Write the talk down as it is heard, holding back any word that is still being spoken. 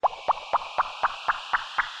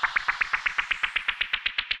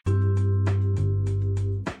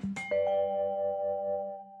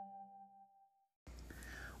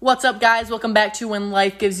What's up, guys? Welcome back to When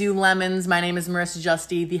Life Gives You Lemons. My name is Marissa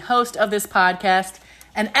Justy, the host of this podcast.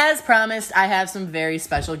 And as promised, I have some very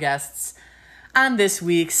special guests on this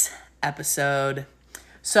week's episode.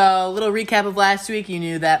 So, a little recap of last week. You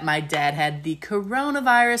knew that my dad had the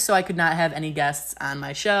coronavirus, so I could not have any guests on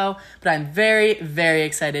my show. But I'm very, very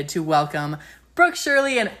excited to welcome Brooke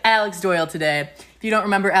Shirley and Alex Doyle today. If you don't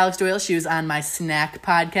remember Alex Doyle, she was on my Snack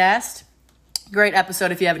podcast. Great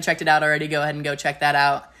episode. If you haven't checked it out already, go ahead and go check that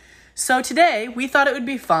out. So today, we thought it would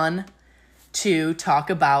be fun to talk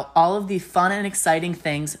about all of the fun and exciting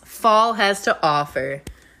things fall has to offer.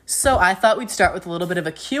 So I thought we'd start with a little bit of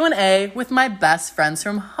a Q&A with my best friends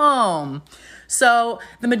from home. So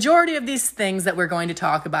the majority of these things that we're going to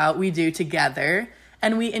talk about, we do together,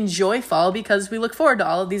 and we enjoy fall because we look forward to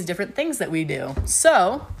all of these different things that we do.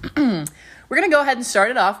 So we're going to go ahead and start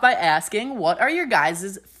it off by asking, what are your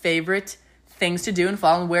guys' favorite things to do in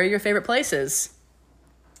fall, and where are your favorite places?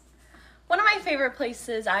 One of my favorite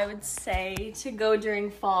places I would say to go during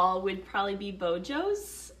fall would probably be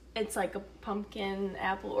Bojo's. It's like a pumpkin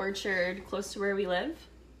apple orchard close to where we live.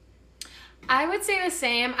 I would say the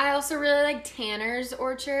same. I also really like Tanner's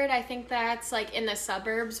Orchard. I think that's like in the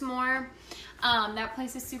suburbs more. That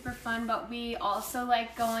place is super fun, but we also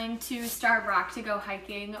like going to Starved Rock to go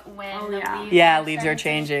hiking when the leaves leaves are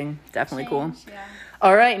changing. Definitely cool. Yeah.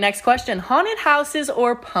 All right, next question. Haunted houses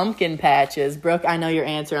or pumpkin patches? Brooke, I know your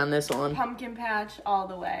answer on this one. Pumpkin patch all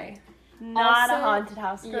the way. Not Also, a haunted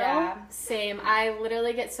house girl. Yeah, same. I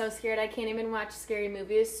literally get so scared I can't even watch scary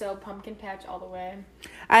movies, so pumpkin patch all the way.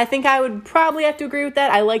 I think I would probably have to agree with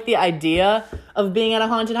that. I like the idea of being at a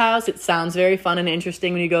haunted house. It sounds very fun and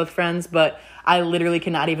interesting when you go with friends, but I literally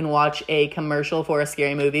cannot even watch a commercial for a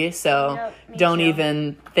scary movie, so don't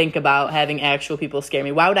even think about having actual people scare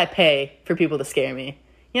me. Why would I pay for people to scare me?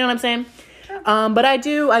 You know what I'm saying? Sure. But I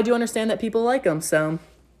do understand that people like them, so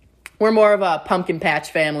we're more of a pumpkin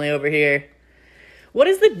patch family over here.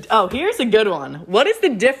 Here's a good one. What is the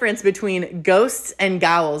difference between ghosts and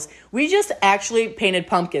ghouls? We just actually painted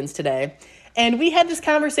pumpkins today. And we had this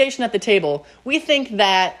conversation at the table. Me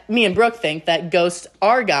and Brooke think that ghosts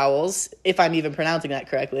are ghouls, if I'm even pronouncing that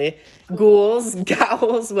correctly. Ghouls,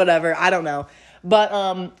 ghouls, whatever, I don't know. But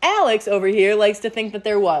Alex over here likes to think that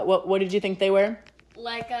they're what? What did you think they were?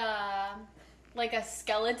 Like a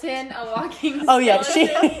skeleton, a walking skeleton. Oh yeah,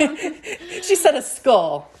 she said a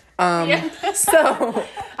skull. So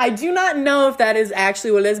I do not know if that is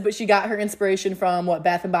actually what it is, but she got her inspiration from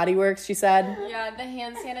Bath and Body Works, she said. Yeah, the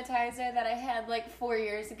hand sanitizer that I had like 4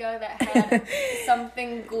 years ago that had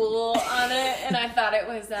something ghoul on it, and I thought it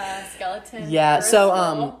was a skeleton. Yeah,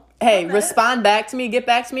 so hey, respond back to me, get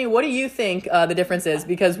back to me. What do you think the difference is?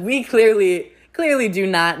 Because we clearly do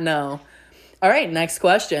not know. All right, next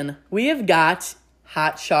question. We have got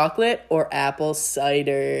hot chocolate or apple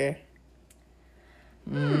cider.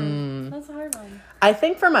 That's a hard one. I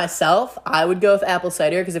think for myself, I would go with apple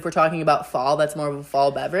cider because if we're talking about fall, that's more of a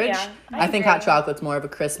fall beverage. Yeah, I think hot chocolate's more of a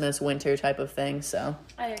Christmas, winter type of thing. So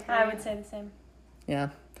I agree. I would say the same. yeah,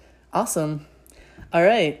 awesome. All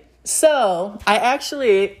right, so I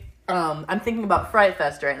actually I'm thinking about Fright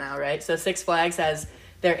Fest right now, right? So Six Flags has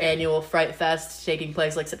their annual Fright Fest taking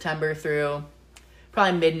place like September through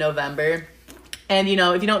probably mid-November. And if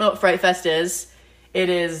you don't know what Fright Fest is, it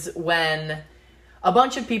is when a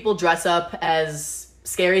bunch of people dress up as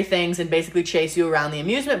scary things and basically chase you around the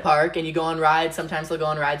amusement park, and you go on rides. Sometimes they'll go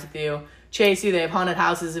on rides with you, chase you. They have haunted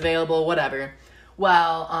houses available, whatever.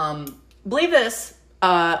 Well, believe this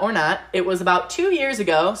or not, it was about 2 years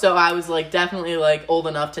ago, so I was definitely old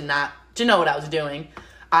enough to know what I was doing.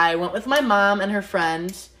 I went with my mom and her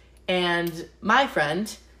friend and my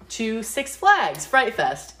friend to Six Flags Fright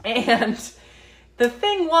Fest, and the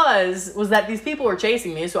thing was that these people were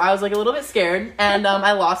chasing me, so I was a little bit scared, and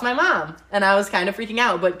I lost my mom, and I was kind of freaking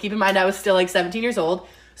out, but keep in mind I was still 17 years old.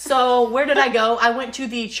 So where did I go? I went to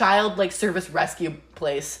the child service rescue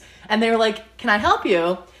place, and they were like, "Can I help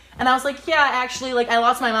you?" And I was like, "Yeah, actually, I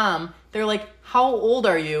lost my mom." They're like, "How old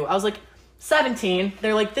are you?" I was like, 17.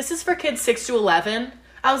 They're like, "This is for kids 6 to 11.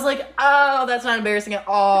 I was like, "Oh, that's not embarrassing at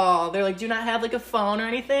all." They're like, "Do you not have a phone or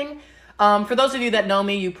anything?" For those of you that know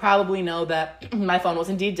me, you probably know that my phone was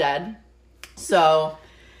indeed dead. So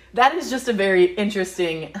that is just a very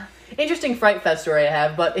interesting Fright Fest story I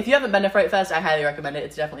have. But if you haven't been to Fright Fest, I highly recommend it.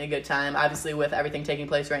 It's definitely a good time. Obviously, with everything taking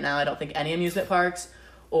place right now, I don't think any amusement parks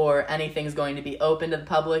or anything's going to be open to the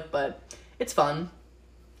public, but it's fun.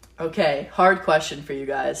 Okay, hard question for you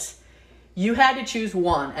guys. You had to choose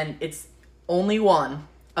one, and it's only one,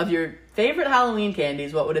 of your favorite Halloween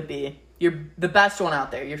candies. What would it be? The best one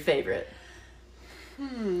out there, your favorite.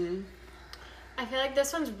 I feel like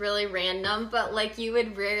this one's really random, but like you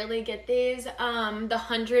would rarely get these. The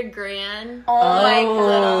 100 grand. Like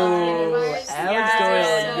little candy bars. Alex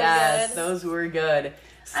Doyle, So yes, good. those were good.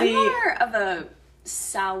 I'm See, more of a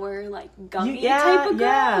sour, like gummy yeah, type of girl,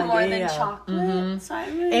 yeah, more yeah, than yeah. chocolate. So I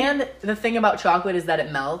would... and the thing about chocolate is that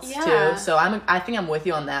it melts Yeah. too. So I think I'm with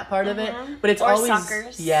you on that part of it. But it's Or always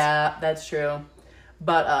suckers. yeah, that's true.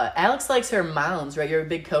 But Alex likes her mounds, right? You're a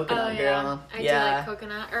big coconut girl. I do like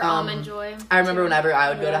coconut or almond joy. I remember whenever I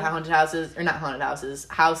would go to Yeah. haunted houses, or not haunted houses,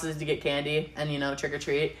 houses to get candy and, trick or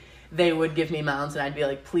treat. They would give me mounds, and I'd be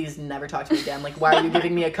like, please never talk to me again. Like, why are you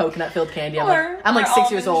giving me a coconut-filled candy? I'm like 6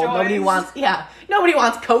 years old. Almond Nobody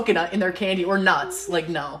wants coconut in their candy or nuts. Like,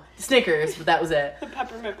 no. Snickers, but that was it. The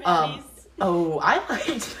peppermint patties. Oh, I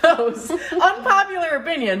liked those. Unpopular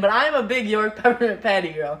opinion, but I'm a big York peppermint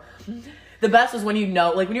patty girl. The best was when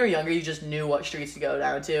when you were younger, you just knew what streets to go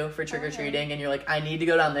down to for trick-or-treating, and you're like, I need to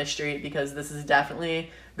go down this street because this is definitely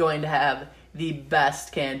going to have the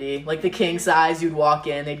best candy. Like the king size, you'd walk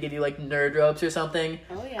in, they'd give you like nerd ropes or something.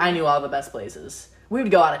 Oh, yeah. I knew all the best places. We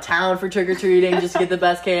would go out of town for trick-or-treating just to get the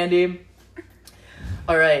best candy.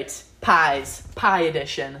 All right, pies, pie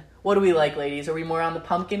edition. What do we like, ladies? Are we more on the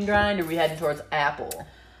pumpkin grind, or are we heading towards apple?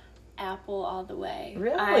 Apple all the way.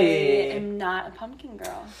 Really? I am not a pumpkin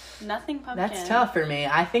girl. Nothing pumpkin. That's tough for me.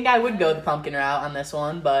 I think I would go the pumpkin route on this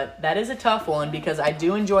one, but that is a tough one because I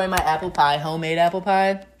do enjoy my apple pie, homemade apple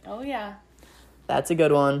pie. Oh, yeah. That's a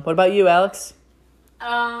good one. What about you, Alex?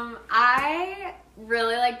 I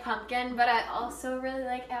really like pumpkin, but I also really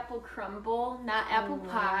like apple crumble. Not apple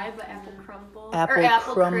pie, but apple crumble. Apple or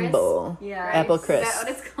apple crumble. crisp. Yeah. Right? Apple Is crisp. that what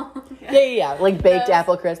it's called? Yeah. Like baked Those-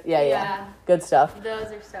 apple crisp. Yeah. yeah. Good stuff. Those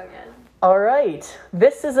are so good. All right.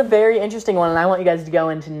 This is a very interesting one, and I want you guys to go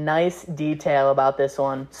into nice detail about this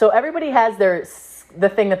one. So everybody has the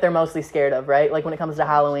thing that they're mostly scared of, right? Like when it comes to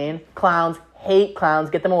Halloween, clowns. Hate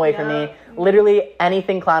clowns. Get them away from me. Literally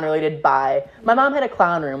anything clown related, bye. My mom had a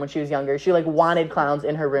clown room when she was younger. She wanted clowns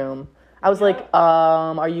in her room. I was like,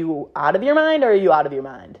 are you out of your mind or are you out of your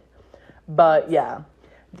mind? But yeah,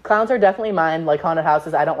 clowns are definitely mine. Like haunted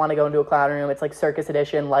houses, I don't want to go into a clown room. It's like circus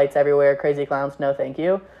edition, lights everywhere, crazy clowns. No, thank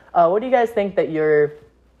you. What do you guys think that your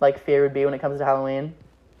fear would be when it comes to Halloween?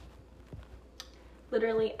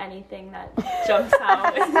 Literally anything that jumps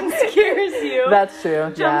out and scares you. That's true.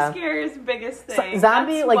 Jump yeah. scares, biggest thing.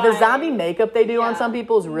 Zombie, That's the why- zombie makeup they do on Yeah. some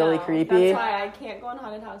people is really No, creepy. That's why I can't go in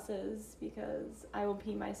haunted houses because I will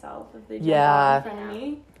pee myself if they jump Yeah. out in front of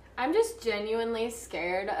me. I'm just genuinely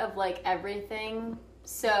scared of like everything.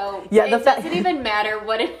 So Yeah, it the fa- doesn't even matter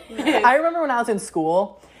what it is. I remember when I was in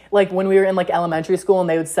school, like when we were in like elementary school and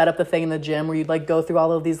they would set up the thing in the gym where you'd like go through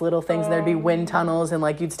all of these little things and there'd be wind tunnels and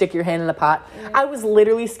like you'd stick your hand in a pot. I was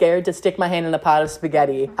literally scared to stick my hand in a pot of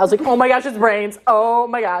spaghetti. I was like, oh my gosh, it's brains. Oh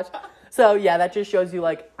my gosh. So yeah, that just shows you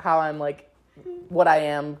like how I'm like what I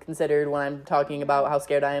am considered when I'm talking about how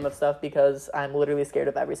scared I am of stuff because I'm literally scared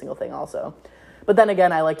of every single thing also. But then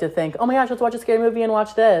again, I like to think, oh my gosh, let's watch a scary movie and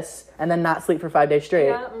watch this, and then not sleep for 5 days straight.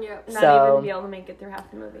 Yeah, not So- even be able to make it through half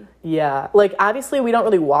the movie. Yeah, like obviously we don't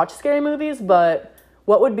really watch scary movies, but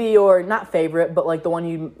what would be your, not favorite, but like the one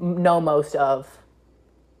you know most of?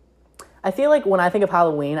 I feel like when I think of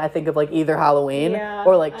Halloween, I think of like either Halloween Yeah,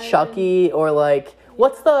 or like I Chucky or like,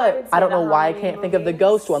 what's would the, say I don't know the why I Halloween can't think of the movies.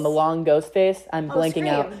 ghost one, the long ghost face. I'm blanking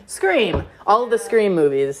out. Scream. All of the Scream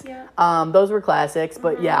movies. Yeah. Those were classics,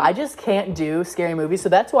 but yeah, I just can't do scary movies, so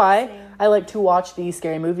that's why I like to watch the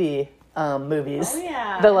scary movie movies. Oh,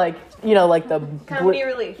 yeah. The like, like the Comedy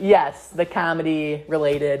relief. Yes, the comedy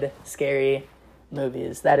related scary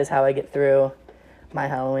movies. That is how I get through my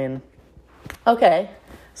Halloween. Okay,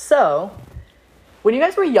 so when you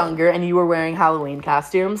guys were younger and you were wearing Halloween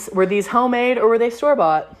costumes, were these homemade or were they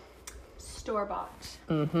store-bought? Store-bought.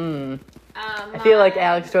 I feel like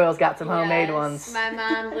Alex Doyle's got some homemade Yes, ones. My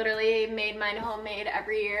mom literally made mine homemade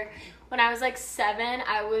every year. When I was like 7,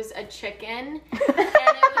 I was a chicken, and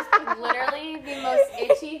it was literally the most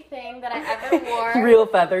itchy thing that I ever wore. Real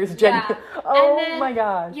feathers, Jen. Yeah. Oh And then, my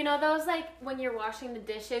gosh. You know those like when you're washing the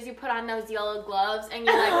dishes, you put on those yellow gloves and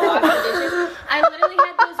you like wash the dishes. I literally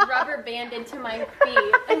had those rubber banded to my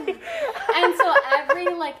feet, and so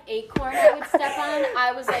every like acorn I would step on,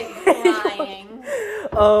 I was like crying.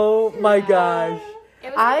 Oh my gosh. It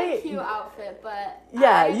was like a cute outfit, but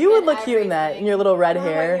Yeah, I you would did look cute in that, in everything. your little red What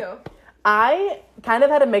hair. about you? I kind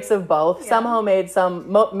of had a mix of both. Some homemade,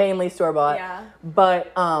 some mainly store-bought. Yeah.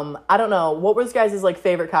 But I don't know. What was guys' like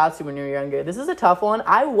favorite costume when you were younger? This is a tough one.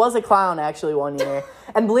 I was a clown actually one year.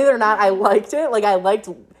 And believe it or not, I liked it. Like I liked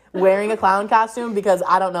wearing a clown costume because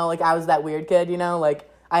I don't know, like I was that weird kid, like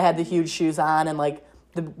I had the huge shoes on and like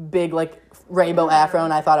the big like rainbow afro,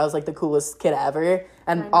 and I thought I was like the coolest kid ever.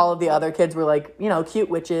 And all of the other kids were like, you know, cute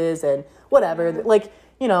witches and whatever. Like,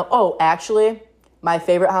 you know, oh, actually, my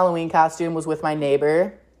favorite Halloween costume was with my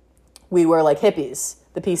neighbor. We were like hippies,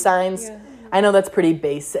 the peace signs. Yeah. I know that's pretty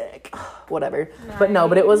basic, whatever. Nice.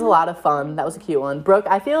 But it was a lot of fun. That was a cute one. Brooke,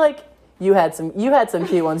 I feel like you had some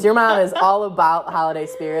cute ones. Your mom is all about holiday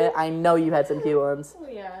spirit. I know you had some cute ones. Oh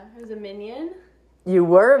yeah, I was a minion. You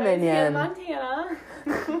were a minion. Montana.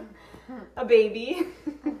 A baby.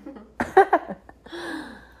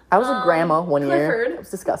 I was a grandma one year. Clifford. It was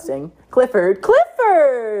disgusting. Clifford,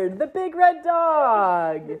 the big red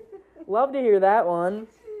dog. Love to hear that one.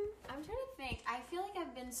 I'm trying to think. I feel like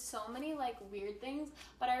I've been so many like weird things,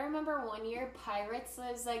 but I remember one year pirates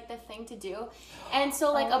was like the thing to do, and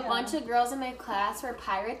so like a bunch of girls in my class were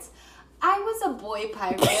pirates. I was a boy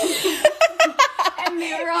pirate. And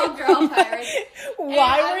they were all girl pirates.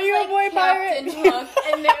 Why were you a boy pirate? Captain Hook,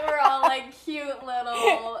 and they were all like cute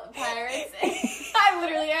little pirates. And I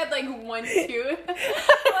literally had like one tooth,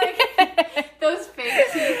 like those fake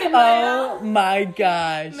teeth. Oh my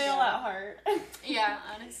gosh! Male at heart. Yeah,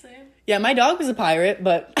 honestly. Yeah, my dog was a pirate,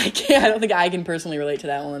 but I don't think I can personally relate to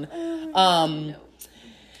that one. No.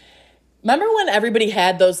 Remember when everybody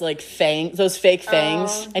had those like fangs, those fake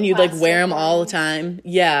fangs, and you'd like wear them all the time?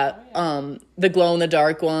 Yeah, the glow in the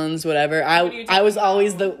dark ones, whatever. I was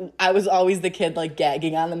always the kid like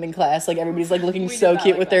gagging on them in class. Like everybody's like looking so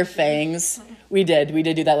cute with their fangs. We did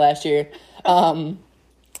do that last year.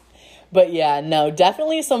 But yeah, no,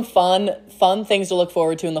 definitely some fun things to look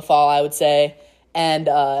forward to in the fall, I would say. And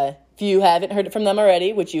if you haven't heard it from them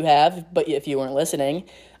already, which you have, but if you weren't listening.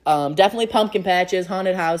 Definitely pumpkin patches,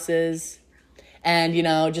 haunted houses, and, you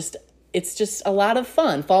know, it's just a lot of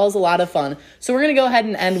fun. Fall is a lot of fun. So we're going to go ahead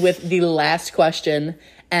and end with the last question,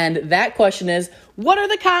 and that question is, what are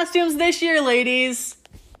the costumes this year, ladies?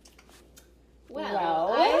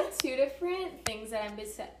 Well, I have two different things that I'm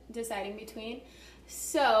deciding between.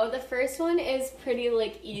 So the first one is pretty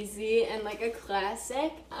like easy and like a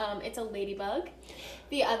classic. It's a ladybug.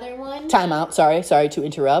 The other one... Time out. Sorry to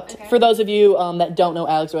interrupt. Okay. For those of you that don't know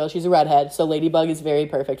Alex Royal, she's a redhead, so Ladybug is very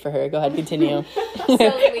perfect for her. Go ahead, continue. So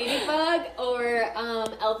Ladybug or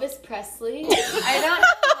Elvis Presley. I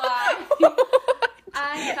don't know why.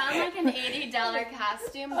 I found like an $80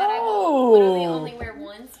 costume that I will literally only wear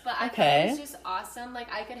once, but I thought it was just awesome.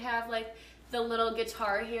 Like I could have like the little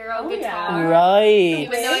Guitar Hero guitar. Yeah. Right.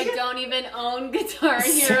 Even though I don't even own Guitar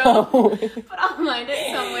Hero. But I'll find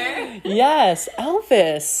it somewhere. Yes,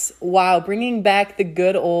 Elvis. Wow, bringing back the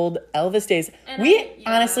good old Elvis days. And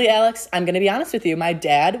honestly, Alex, I'm going to be honest with you. My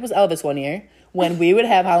dad was Elvis one year. When we would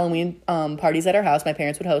have Halloween parties at our house, my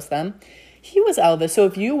parents would host them. He was Elvis. So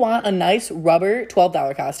if you want a nice rubber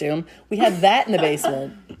 $12 costume, we have that in the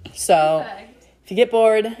basement. So... If you get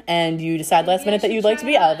bored and you decide last minute that you'd like to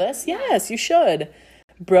be Elvis, yes, you should.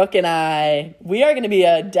 Brooke and I, we are going to be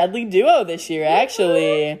a deadly duo this year,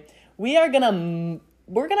 actually. We're going to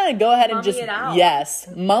go ahead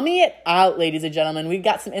and mummy it out, ladies and gentlemen. We've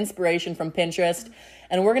got some inspiration from Pinterest,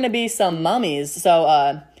 and we're going to be some mummies.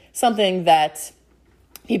 So something that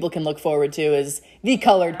people can look forward to is the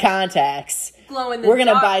colored contacts. Glow in the We're going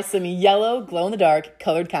to buy some yellow glow-in-the-dark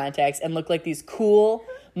colored contacts and look like these cool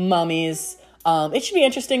mummies. It should be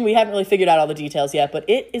interesting. We haven't really figured out all the details yet, but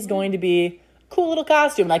it is going to be a cool little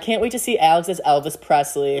costume, and I can't wait to see Alex as Elvis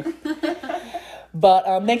Presley. But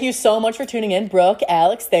thank you so much for tuning in. Brooke,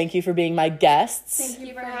 Alex, thank you for being my guests. Thank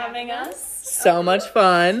you for having us. So much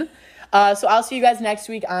fun. So I'll see you guys next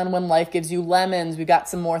week on When Life Gives You Lemons. We've got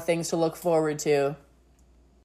some more things to look forward to.